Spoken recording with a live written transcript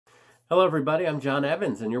Hello everybody, I'm John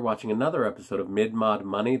Evans and you're watching another episode of Mid-Mod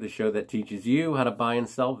Money, the show that teaches you how to buy and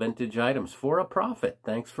sell vintage items for a profit.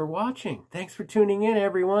 Thanks for watching. Thanks for tuning in,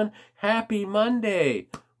 everyone. Happy Monday.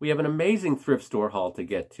 We have an amazing thrift store haul to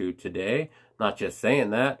get to today. Not just saying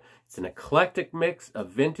that. It's an eclectic mix of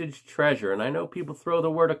vintage treasure. And I know people throw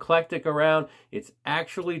the word eclectic around. It's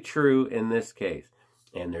actually true in this case.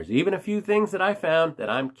 And there's even a few things that I found that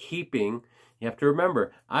I'm keeping. You have to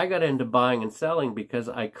remember, I got into buying and selling because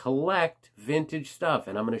I collect vintage stuff.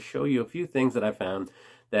 And I'm going to show you a few things that I found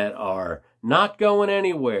that are not going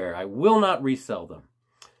anywhere. I will not resell them.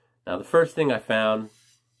 Now, the first thing I found,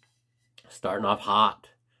 starting off hot,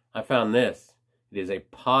 I found this. It is a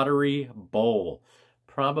pottery bowl.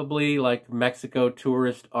 Probably like Mexico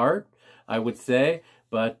tourist art, I would say.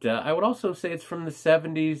 But I would also say it's from the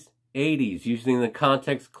 70s. 80s, using the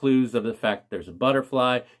context clues of the fact there's a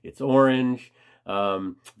butterfly, it's orange,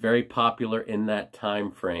 very popular in that time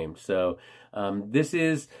frame. So this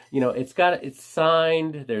is, it's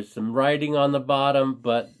signed, there's some writing on the bottom,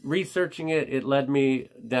 but researching it, it led me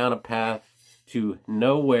down a path to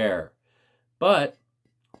nowhere. But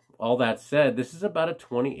all that said, this is about a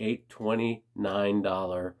 $28,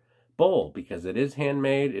 $29 bowl because it is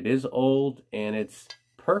handmade, it is old, and it's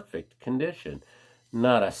perfect condition.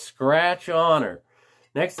 Not a scratch on her.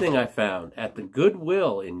 Next thing I found at the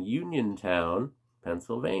Goodwill in Uniontown,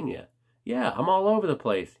 Pennsylvania. Yeah, I'm all over the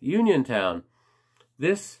place. Uniontown.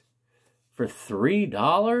 This for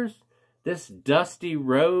 $3. This dusty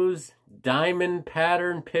rose diamond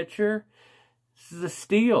pattern pitcher. This is a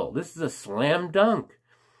steal. This is a slam dunk.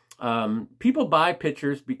 People buy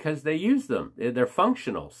pitchers because they use them. They're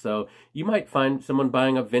functional. So you might find someone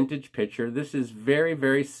buying a vintage pitcher. This is very,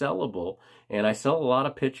 very sellable. And I sell a lot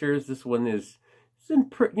of pitchers. This one is,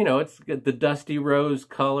 it's got the dusty rose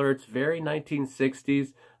color. It's very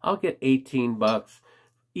 1960s. I'll get 18 bucks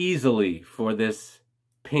easily for this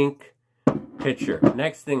pink pitcher.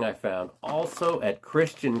 Next thing I found, also at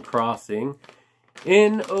Christian Crossing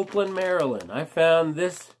in Oakland, Maryland, I found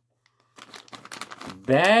this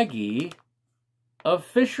baggie of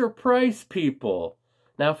Fisher-Price people.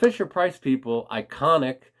 Now, Fisher-Price people,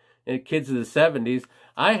 iconic, kids of the 70s.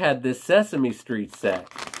 I had this Sesame Street set.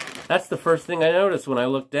 That's the first thing I noticed when I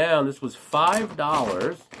looked down. This was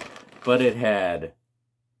 $5, but it had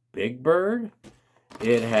Big Bird.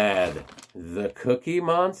 It had the Cookie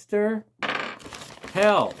Monster.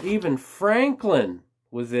 Hell, even Franklin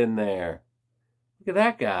was in there. Look at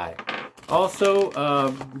that guy. Also,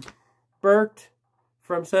 Bert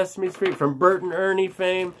from Sesame Street, from Bert and Ernie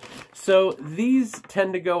fame. So these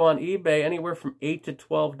tend to go on eBay anywhere from $8 to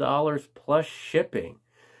 $12 plus shipping.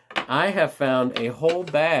 I have found a whole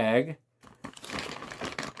bag.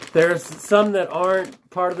 There's some that aren't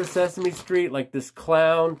part of the Sesame Street, like this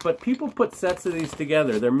clown, but people put sets of these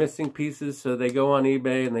together. They're missing pieces, so they go on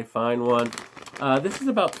eBay and they find one. This is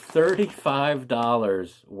about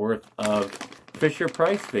 $35 worth of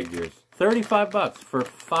Fisher-Price figures. 35 bucks for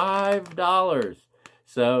 $5.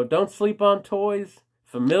 So don't sleep on toys.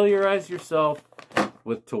 Familiarize yourself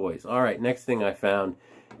with toys. All right, next thing I found,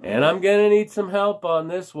 and I'm going to need some help on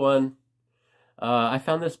this one. I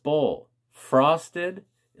found this bowl. Frosted.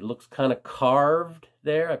 It looks kind of carved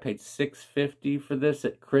there. I paid $6.50 for this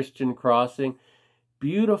at Christian Crossing.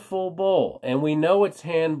 Beautiful bowl. And we know it's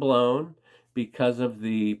hand-blown because of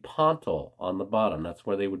the pontil on the bottom. That's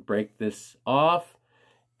where they would break this off.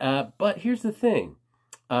 But here's the thing.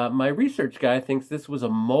 My research guy thinks this was a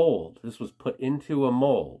mold. This was put into a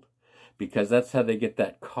mold because that's how they get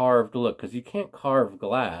that carved look, because you can't carve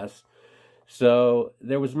glass. So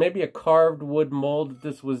there was maybe a carved wood mold that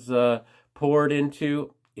this was poured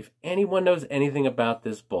into. If anyone knows anything about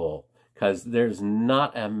this bowl, because there's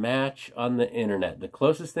not a match on the internet. The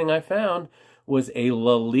closest thing I found was a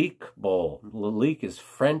Lalique bowl. Lalique is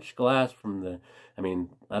French glass from the, I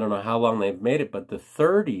don't know how long they've made it, but the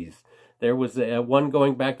 30s. There was one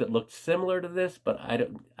going back that looked similar to this, but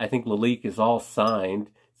I think Lalique is all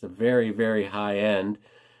signed. It's a very, very high end,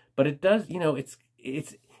 but it does,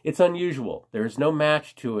 it's unusual. There's no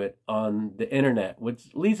match to it on the internet,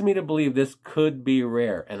 which leads me to believe this could be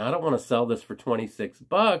rare. And I don't want to sell this for 26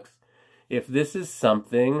 bucks if this is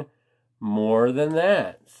something more than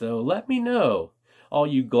that. So let me know, all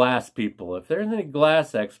you glass people, if there's any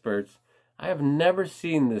glass experts. I have never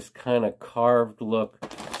seen this kind of carved look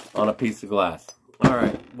on a piece of glass. All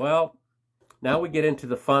right, well, now we get into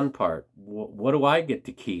the fun part. What do I get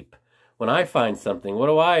to keep? When I find something,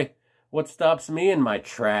 what stops me in my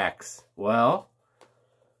tracks? Well,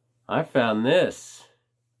 I found this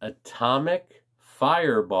atomic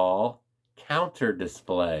fireball counter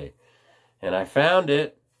display. And I found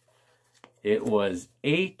it It was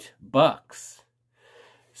 $8.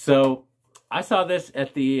 So I saw this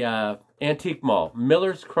at the antique mall,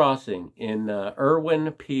 Miller's Crossing in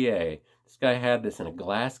Irwin, PA. This guy had this in a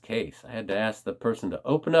glass case. I had to ask the person to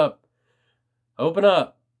open up. Open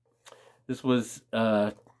up. This was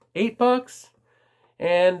 $8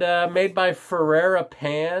 and made by Ferrera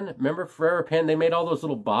Pan. Remember Ferrera Pan? They made all those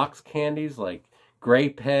little box candies like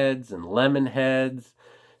grape heads and lemon heads.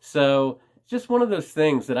 So just one of those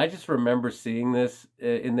things that I just remember seeing this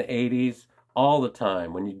in the 80s all the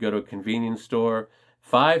time when you'd go to a convenience store.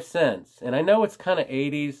 5 cents. And I know it's kind of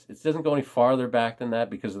 80s. It doesn't go any farther back than that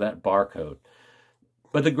because of that barcode.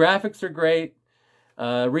 But the graphics are great.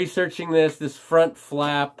 Researching this front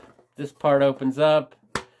flap, this part opens up.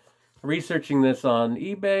 Researching this on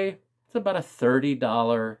eBay, it's about a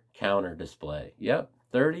 $30 counter display. Yep,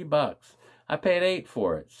 $30. I paid $8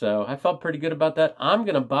 for it, so I felt pretty good about that. I'm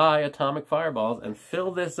going to buy atomic fireballs and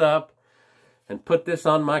fill this up and put this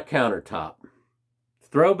on my countertop.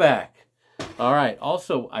 Throwback. All right,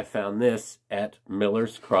 also I found this at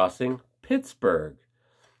Miller's Crossing, Pittsburgh.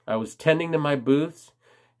 I was tending to my booths,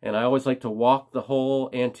 and I always like to walk the whole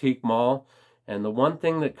antique mall, and the one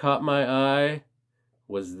thing that caught my eye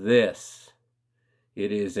was this.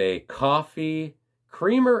 It is a coffee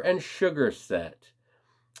creamer and sugar set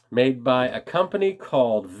made by a company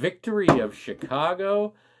called Victory of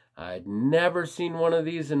Chicago. I'd never seen one of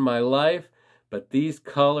these in my life, but these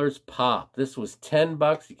colors pop. This was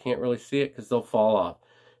 $10. You can't really see it because they'll fall off.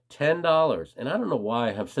 $10. And I don't know why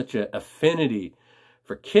I have such an affinity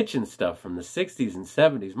for kitchen stuff from the 60s and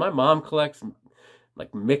 70s. My mom collects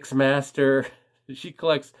like Mixmaster. She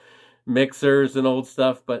collects mixers and old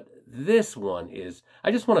stuff, but this one is,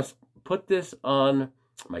 I just want to put this on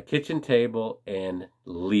my kitchen table and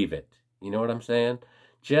leave it. You know what I'm saying?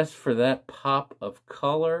 Just for that pop of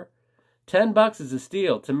color. $10 is a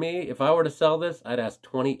steal. To me, if I were to sell this, I'd ask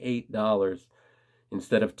 $28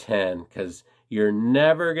 instead of $10, because you're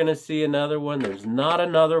never going to see another one. There's not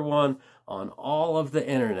another one on all of the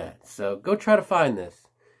internet. So go try to find this.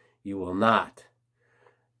 You will not.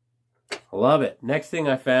 I love it. Next thing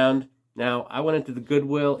I found, now I went into the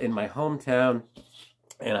Goodwill in my hometown,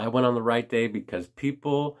 and I went on the right day because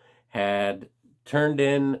people had turned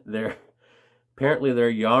in apparently their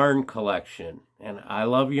yarn collection. And I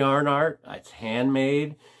love yarn art. It's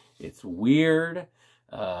handmade. It's weird.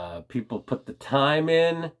 People put the time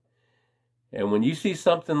in. And when you see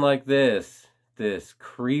something like this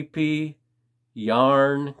creepy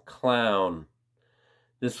yarn clown,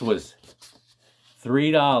 this was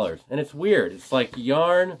 $3. And it's weird. It's like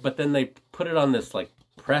yarn, but then they put it on this like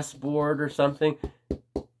press board or something.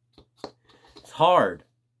 It's hard.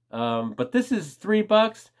 But this is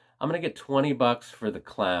 $3. I'm going to get $20 for the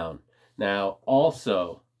clown. Now,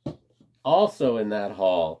 also in that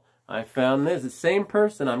haul, I found this. The same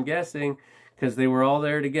person, I'm guessing, because they were all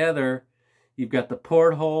there together. You've got the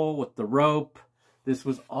porthole with the rope. This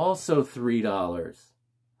was also $3.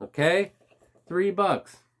 Okay?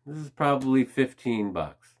 $3. This is probably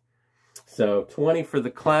 $15. So 20 for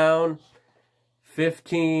the clown,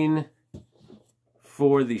 15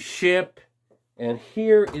 for the ship, and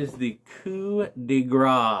here is the coup de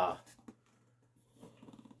grace.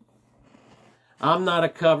 I'm not a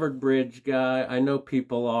covered bridge guy. I know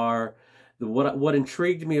people are. What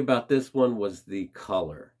intrigued me about this one was the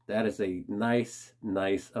color. That is a nice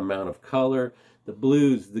amount of color. The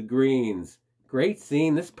blues, the greens. Great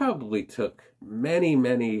scene. This probably took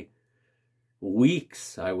many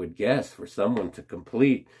weeks, I would guess, for someone to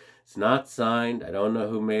complete. It's not signed. I don't know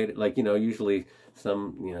who made it. Like, usually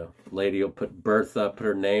some, lady will put Bertha, put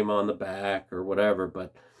her name on the back or whatever.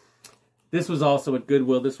 But this was also at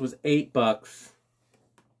Goodwill. This was $8.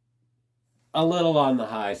 A little on the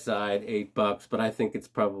high side, $8, but I think it's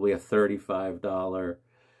probably a $35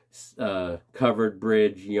 covered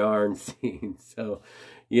bridge yarn scene. So,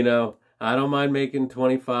 I don't mind making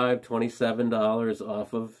 $25, $27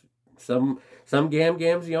 off of some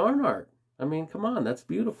Gam's yarn art. I mean, come on, that's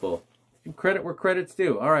beautiful. Credit where credit's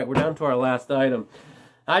due. All right, we're down to our last item.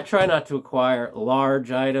 I try not to acquire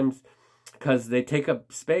large items because they take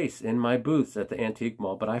up space in my booths at the antique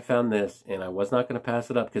mall. But I found this, and I was not going to pass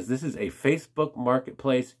it up because this is a Facebook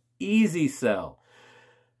Marketplace easy sell.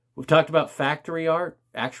 We've talked about factory art,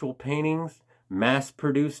 actual paintings,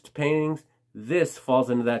 mass-produced paintings. This falls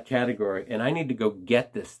into that category, and I need to go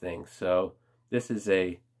get this thing. So this is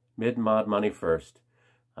a mid-mod money first.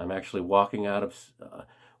 I'm actually walking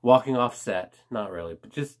off set. Not really, but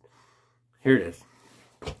just here it is.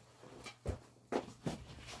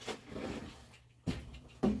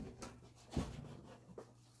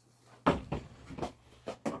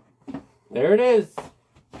 There it is.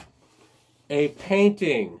 a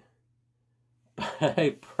painting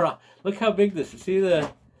by look how big this is. See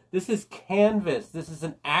this is canvas. This is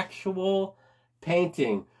an actual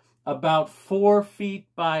painting, about 4 feet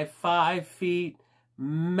by 5 feet,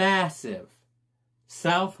 massive.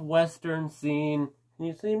 Southwestern scene. Can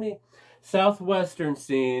you see me? Southwestern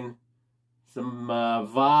scene. Some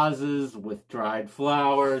vases with dried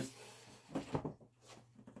flowers.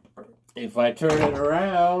 If I turn it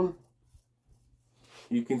around,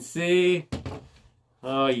 you can see.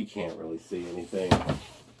 Oh, you can't really see anything.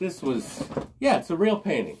 This was, yeah, it's a real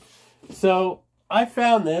painting. So I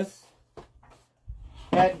found this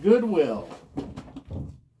at Goodwill.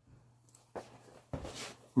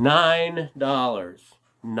 $9.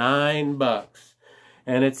 $9.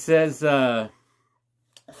 And it says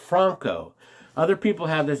Franco. Other people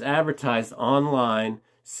have this advertised online.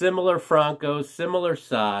 Similar Franco, similar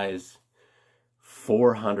size.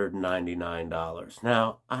 $499.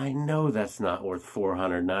 Now, I know that's not worth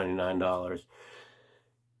 $499.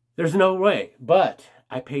 There's no way, but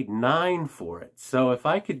I paid $9 for it. So if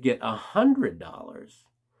I could get $100,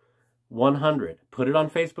 100, put it on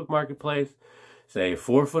Facebook Marketplace, say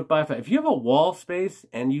 4 foot by 5. If you have a wall space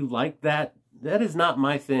and you like that, that is not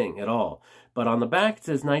my thing at all. But on the back it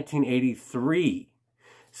says 1983.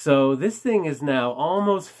 So this thing is now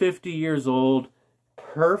almost 50 years old.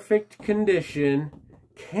 Perfect condition,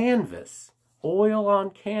 canvas, oil on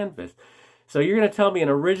canvas. So you're going to tell me an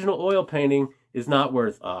original oil painting is not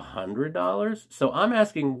worth $100? So I'm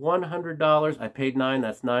asking $100. I paid $9.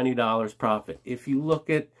 That's $90 profit. If you look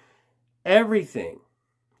at everything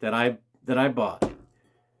that I bought,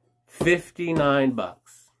 $59.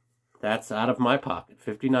 That's out of my pocket,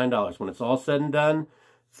 $59. When it's all said and done,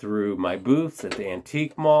 through my booths at the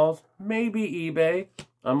antique malls, maybe eBay,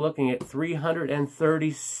 I'm looking at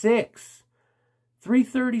 $336.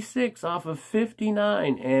 $336 off of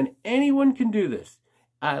 $59, and anyone can do this.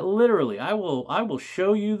 I will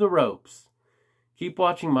show you the ropes. Keep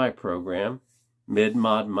watching my program,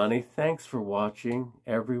 Mid-Mod Money. Thanks for watching,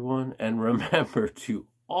 everyone, and remember to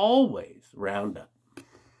always round up.